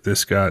 Patrick,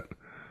 this got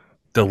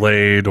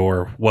delayed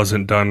or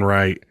wasn't done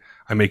right,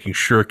 I'm making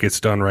sure it gets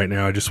done right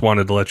now. I just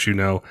wanted to let you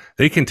know.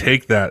 They can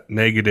take that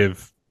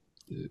negative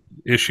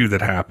issue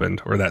that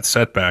happened or that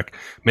setback,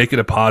 make it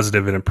a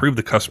positive and improve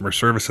the customer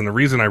service. And the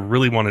reason I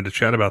really wanted to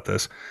chat about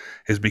this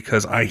is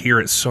because I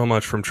hear it so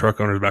much from truck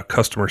owners about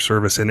customer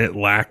service and it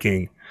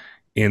lacking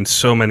in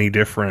so many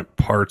different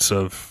parts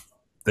of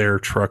their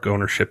truck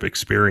ownership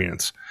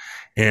experience.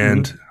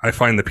 And I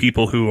find the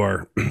people who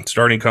are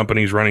starting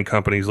companies, running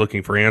companies,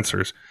 looking for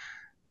answers,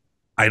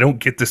 I don't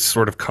get this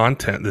sort of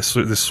content,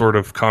 this sort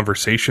of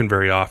conversation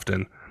very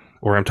often,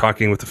 where I'm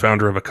talking with the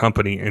founder of a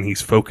company and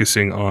he's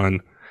focusing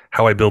on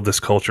how I build this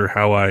culture,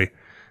 how I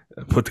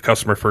put the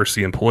customer first,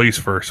 the employees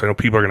first. I know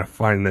people are going to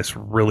find this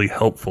really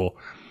helpful.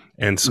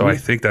 And so I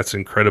think that's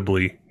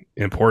incredibly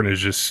important,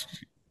 is just,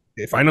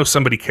 if I know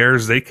somebody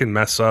cares, they can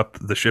mess up.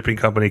 The shipping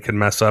company can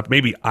mess up.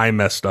 Maybe I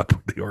messed up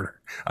the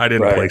order. I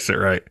didn't place it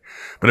right.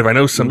 But if I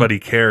know somebody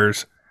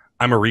cares,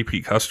 I'm a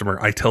repeat customer.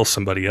 I tell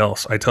somebody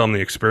else. I tell them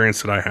the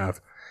experience that I have,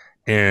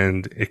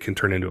 and it can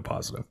turn into a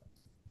positive.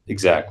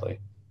 Exactly.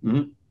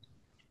 One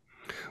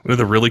of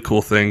the really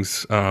cool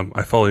things,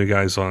 I follow you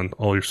guys on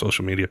all your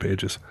social media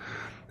pages,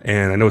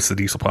 and I know it's the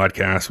Diesel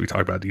podcast. We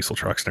talk about diesel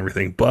trucks and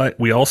everything, but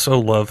we also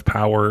love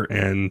power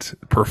and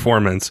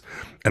performance.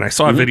 And I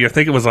saw a video, I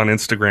think it was on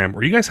Instagram,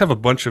 where you guys have a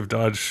bunch of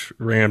Dodge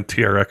Ram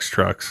TRX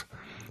trucks,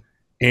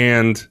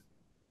 and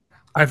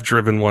I've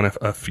driven one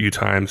a few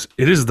times.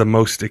 It is the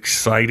most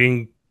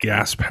exciting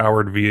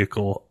gas-powered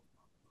vehicle,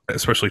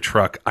 especially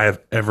truck, I have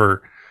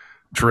ever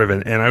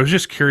driven. And I was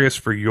just curious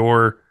for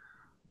your,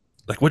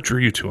 like, what drew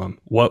you to them?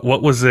 What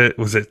was it?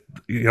 Was it,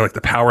 you know, like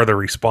the power, the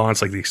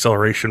response, like the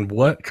acceleration?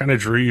 What kind of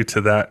drew you to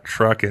that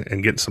truck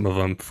and getting some of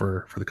them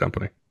for the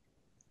company?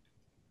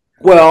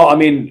 Well, I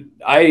mean,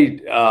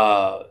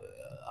 I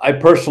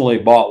personally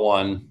bought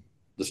one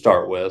to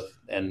start with,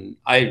 and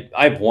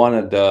I've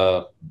wanted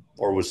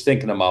or was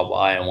thinking about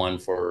buying one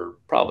for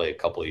probably a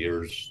couple of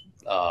years.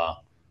 I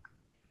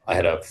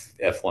had a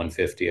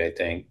F-150, I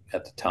think,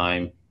 at the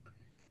time,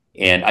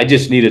 and I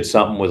just needed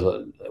something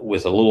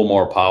with a little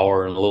more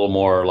power and a little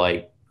more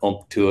like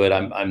oomph to it.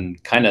 I'm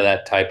kind of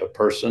that type of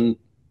person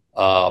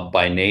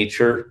by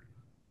nature.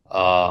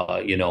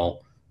 You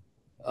know,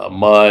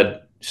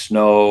 mud,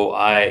 snow.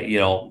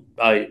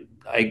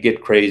 I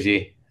get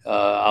crazy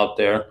out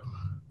there.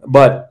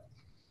 But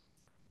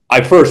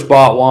I first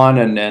bought one,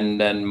 and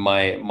then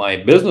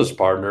my business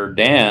partner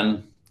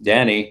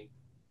Danny,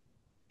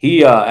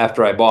 he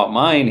after I bought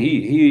mine,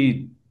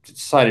 he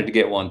decided to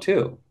get one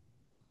too.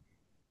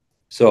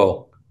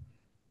 So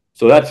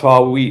that's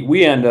how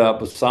we ended up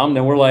with some.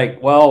 Then we're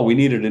like, well, we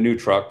needed a new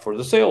truck for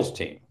the sales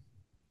team.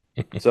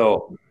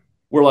 So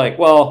we're like,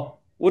 well,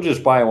 we'll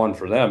just buy one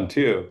for them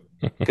too,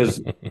 because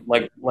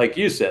like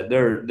you said,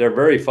 they're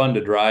very fun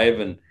to drive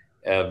and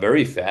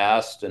very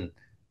fast, and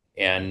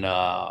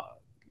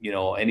you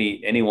know,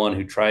 anyone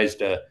who tries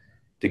to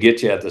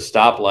get you at the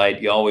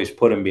stoplight, you always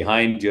put them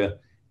behind you.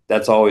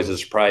 That's always a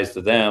surprise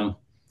to them.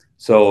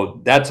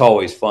 So that's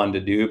always fun to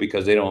do,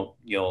 because they don't,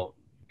 you know,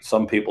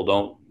 some people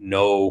don't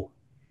know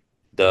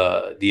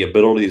the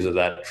abilities of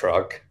that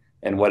truck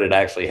and what it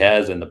actually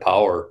has and the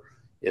power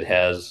it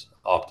has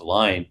off the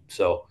line.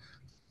 So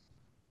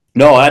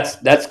no,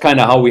 that's kind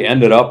of how we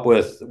ended up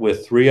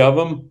with three of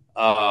them.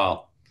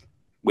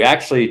 We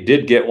actually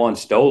did get one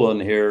stolen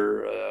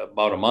here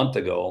about a month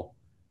ago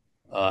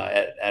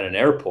at an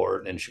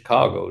airport in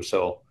Chicago.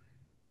 So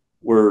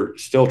we're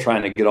still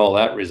trying to get all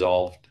that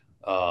resolved.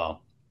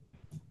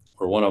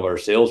 Where one of our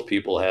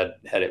salespeople had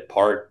it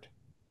parked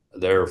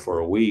there for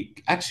a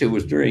week. Actually, it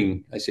was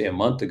during, I say a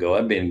month ago.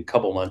 I've been a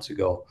couple months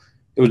ago.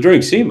 It was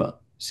during SEMA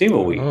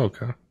week. Oh,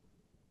 okay.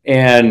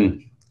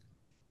 And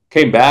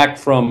came back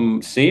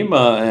from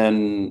SEMA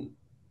and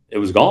it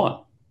was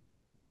gone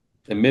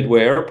at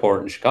Midway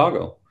Airport in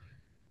Chicago.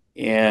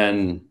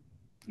 And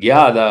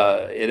yeah,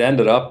 it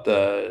ended up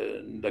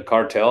the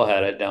cartel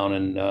had it down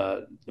in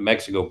the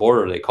Mexico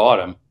border. They caught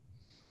him.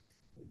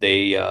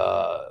 They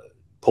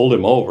pulled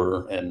him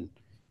over, and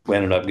we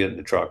ended up getting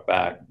the truck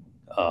back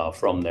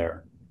from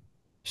there.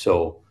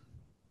 So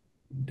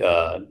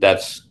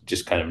that's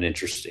just kind of an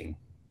interesting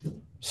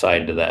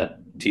side to that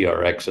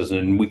TRXs.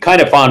 And we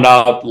kind of found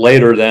out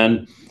later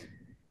then,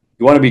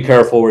 you want to be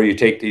careful where you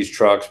take these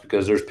trucks,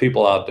 because there's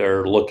people out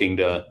there looking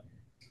to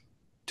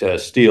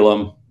steal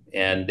them,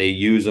 and they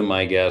use them,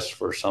 I guess,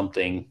 for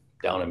something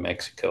down in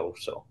Mexico.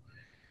 So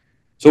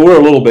we're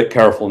a little bit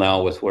careful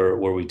now with where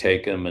we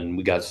take them, and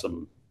we got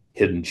some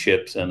hidden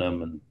chips in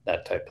them and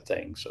that type of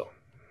thing. So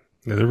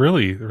yeah, they're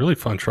really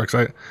fun trucks.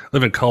 I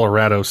live in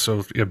Colorado,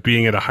 so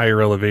being at a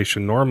higher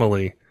elevation,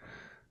 normally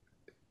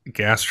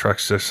gas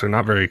trucks just are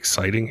not very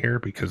exciting here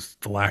because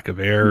the lack of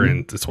air,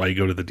 and that's why you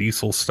go to the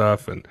diesel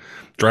stuff. And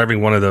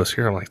driving one of those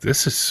here, I'm like,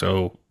 it's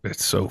so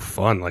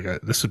fun. Like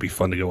this would be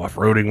fun to go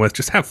off-roading with,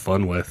 just have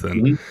fun with.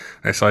 And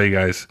I saw you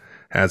guys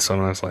had some,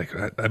 and I was like,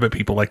 I bet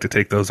people like to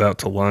take those out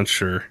to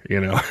lunch, or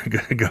go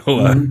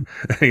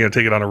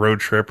take it on a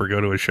road trip or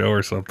go to a show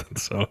or something.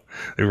 So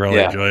they really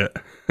enjoy it.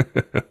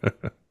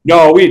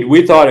 No,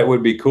 we thought it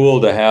would be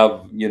cool to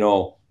have,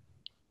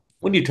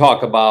 when you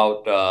talk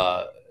about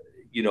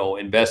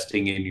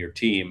investing in your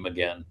team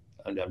again,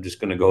 and I'm just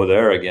going to go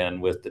there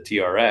again with the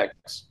TRX.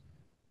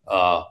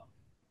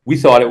 We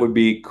thought it would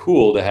be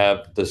cool to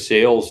have the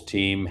sales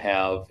team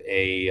have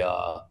a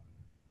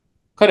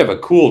kind of a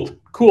cool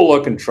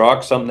looking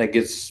truck, something that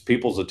gets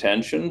people's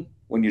attention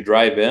when you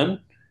drive in,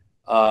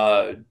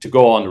 to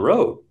go on the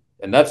road.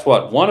 And that's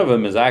what one of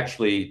them is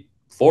actually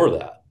for.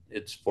 That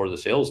it's for the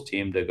sales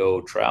team to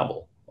go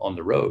travel on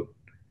the road.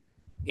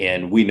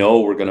 And we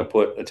know we're going to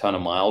put a ton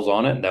of miles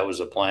on it, and that was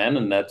a plan.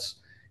 And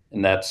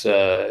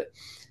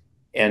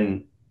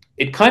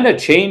it kind of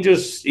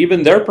changes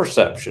even their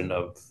perception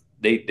of,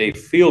 they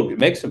feel, it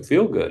makes them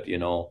feel good,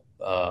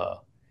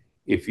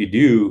 if you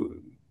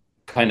do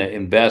kind of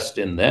invest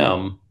in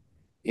them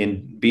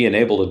in being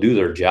able to do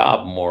their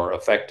job more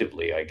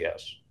effectively, I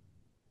guess.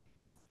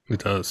 It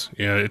does.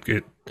 Yeah.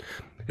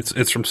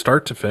 It's from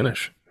start to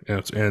finish.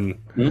 It's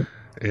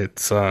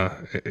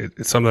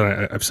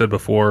something I've said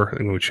before,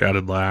 and when we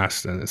chatted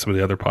last, and some of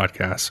the other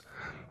podcasts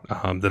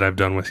that I've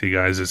done with you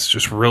guys. It's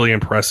just really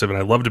impressive, and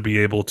I love to be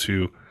able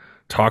to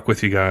talk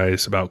with you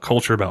guys about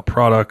culture, about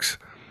products,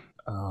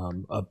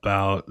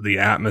 about the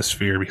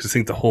atmosphere, because I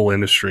think the whole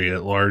industry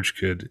at large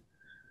could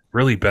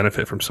really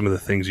benefit from some of the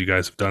things you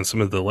guys have done, some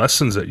of the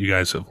lessons that you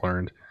guys have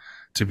learned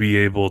to be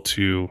able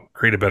to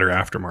create a better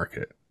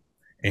aftermarket.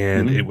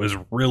 And it was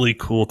really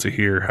cool to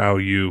hear how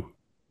you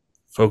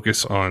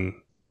focus on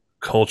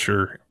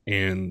culture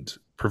and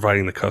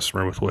providing the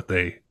customer with what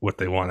they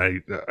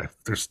want.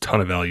 There's a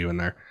ton of value in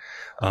there,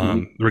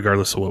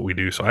 regardless of what we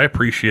do. So I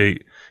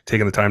appreciate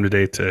taking the time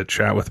today to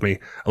chat with me.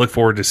 I look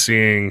forward to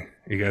seeing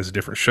you guys at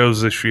different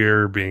shows this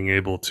year, being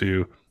able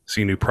to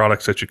see new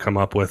products that you come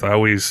up with. I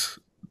always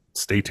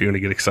stay tuned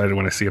and get excited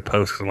when I see a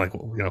post. I'm like,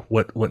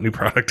 what new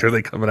product are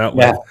they coming out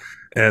with?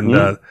 And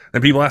and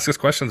people ask us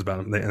questions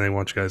about them, and they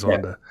want you guys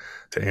on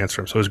to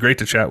answer them. So it was great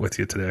to chat with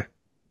you today.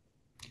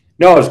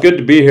 No, it's good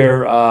to be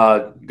here.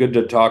 Good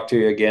to talk to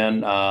you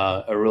again.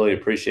 I really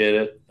appreciate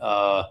it.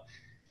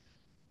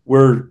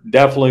 We're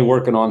definitely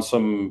working on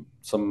some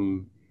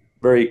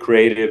very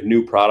creative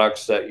new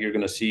products that you're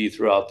going to see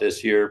throughout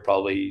this year,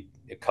 probably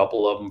a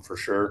couple of them for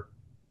sure,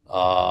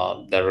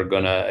 that are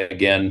going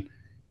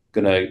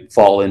to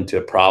fall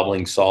into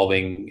problem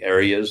solving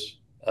areas.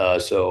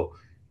 So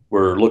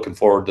we're looking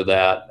forward to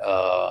that.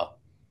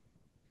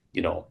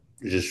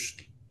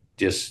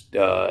 Just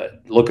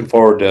looking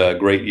forward to a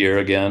great year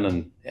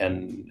again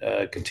and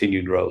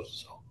continued growth.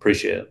 So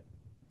appreciate it.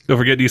 Don't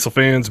forget, Diesel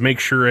fans, make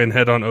sure and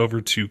head on over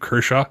to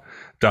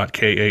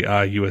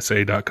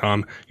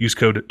Kershaw.kaiusa.com. Use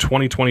code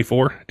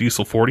 2024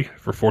 Diesel40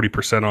 for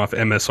 40% off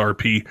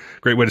MSRP.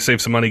 Great way to save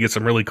some money, get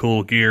some really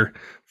cool gear.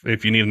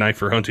 If you need a knife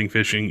for hunting,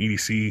 fishing,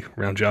 EDC,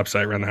 around job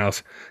site, around the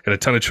house, got a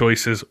ton of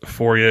choices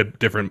for you.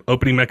 Different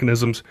opening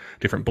mechanisms,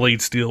 different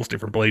blade steels,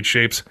 different blade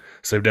shapes.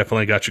 So they've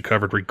definitely got you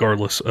covered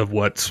regardless of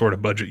what sort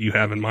of budget you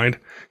have in mind.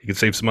 You can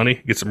save some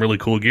money, get some really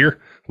cool gear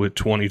with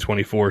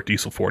 2024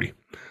 Diesel 40.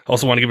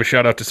 Also want to give a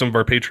shout out to some of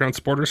our Patreon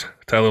supporters,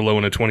 Tyler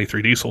Loewen at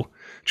 23 Diesel,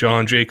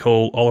 John J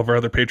Cole, all of our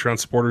other Patreon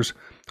supporters,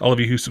 all of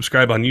you who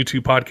subscribe on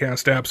YouTube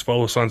podcast apps,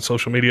 follow us on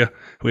social media.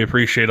 We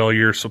appreciate all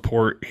your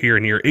support here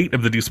in year 8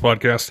 of the Diesel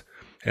podcast,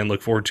 and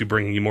look forward to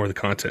bringing you more of the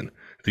content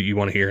that you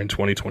want to hear in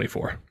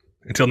 2024.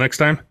 Until next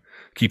time,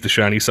 keep the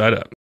shiny side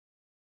up.